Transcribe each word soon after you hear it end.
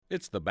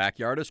It's the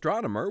Backyard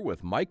Astronomer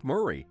with Mike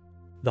Murray.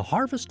 The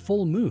harvest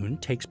full moon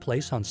takes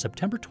place on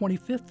September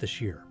 25th this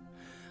year.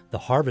 The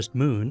harvest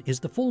moon is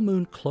the full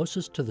moon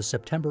closest to the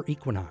September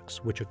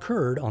equinox, which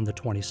occurred on the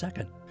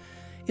 22nd.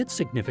 Its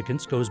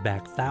significance goes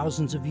back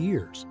thousands of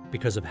years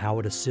because of how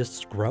it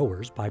assists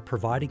growers by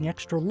providing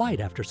extra light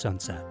after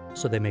sunset,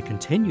 so they may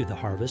continue the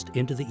harvest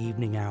into the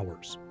evening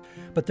hours.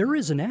 But there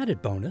is an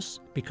added bonus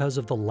because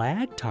of the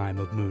lag time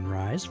of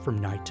moonrise from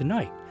night to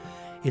night.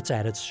 It's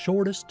at its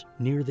shortest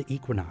near the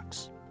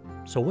equinox.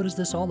 So what is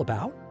this all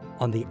about?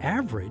 On the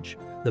average,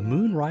 the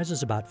moon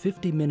rises about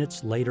 50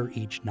 minutes later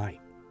each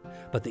night.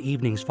 But the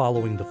evenings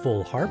following the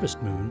full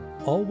harvest moon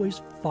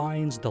always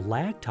finds the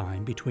lag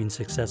time between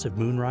successive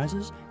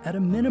moonrises at a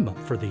minimum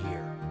for the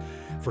year.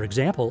 For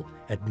example,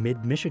 at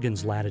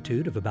mid-Michigan's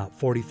latitude of about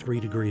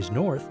 43 degrees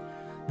north,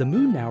 the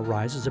moon now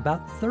rises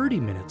about 30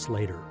 minutes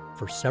later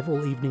for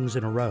several evenings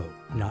in a row,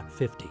 not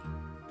 50.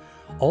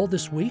 All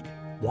this week,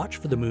 watch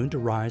for the moon to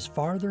rise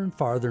farther and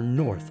farther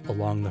north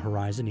along the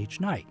horizon each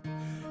night.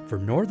 For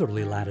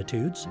northerly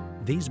latitudes,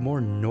 these more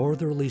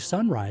northerly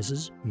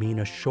sunrises mean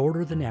a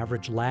shorter than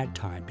average lag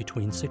time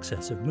between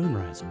successive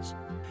moonrises.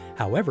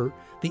 However,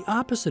 the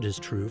opposite is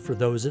true for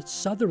those at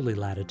southerly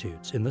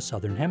latitudes in the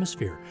southern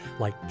hemisphere,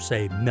 like,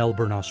 say,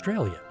 Melbourne,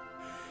 Australia.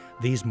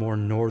 These more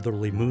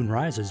northerly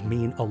moonrises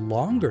mean a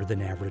longer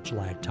than average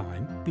lag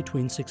time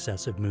between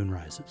successive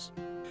moonrises.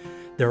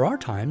 There are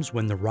times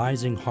when the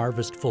rising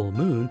harvest full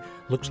moon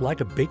looks like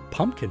a big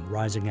pumpkin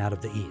rising out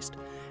of the east,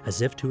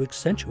 as if to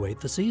accentuate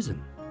the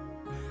season.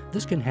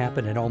 This can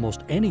happen at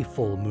almost any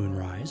full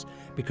moonrise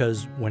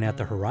because when at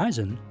the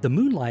horizon, the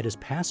moonlight is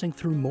passing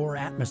through more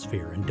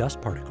atmosphere and dust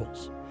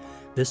particles.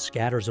 This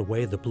scatters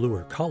away the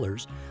bluer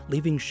colors,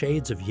 leaving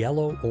shades of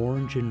yellow,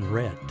 orange, and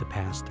red to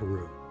pass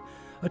through.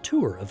 A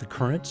tour of the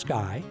current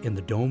sky in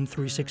the Dome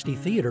 360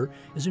 Theater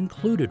is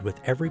included with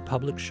every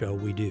public show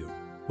we do.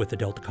 With the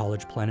Delta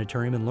College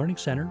Planetarium and Learning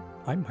Center,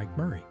 I'm Mike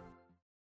Murray.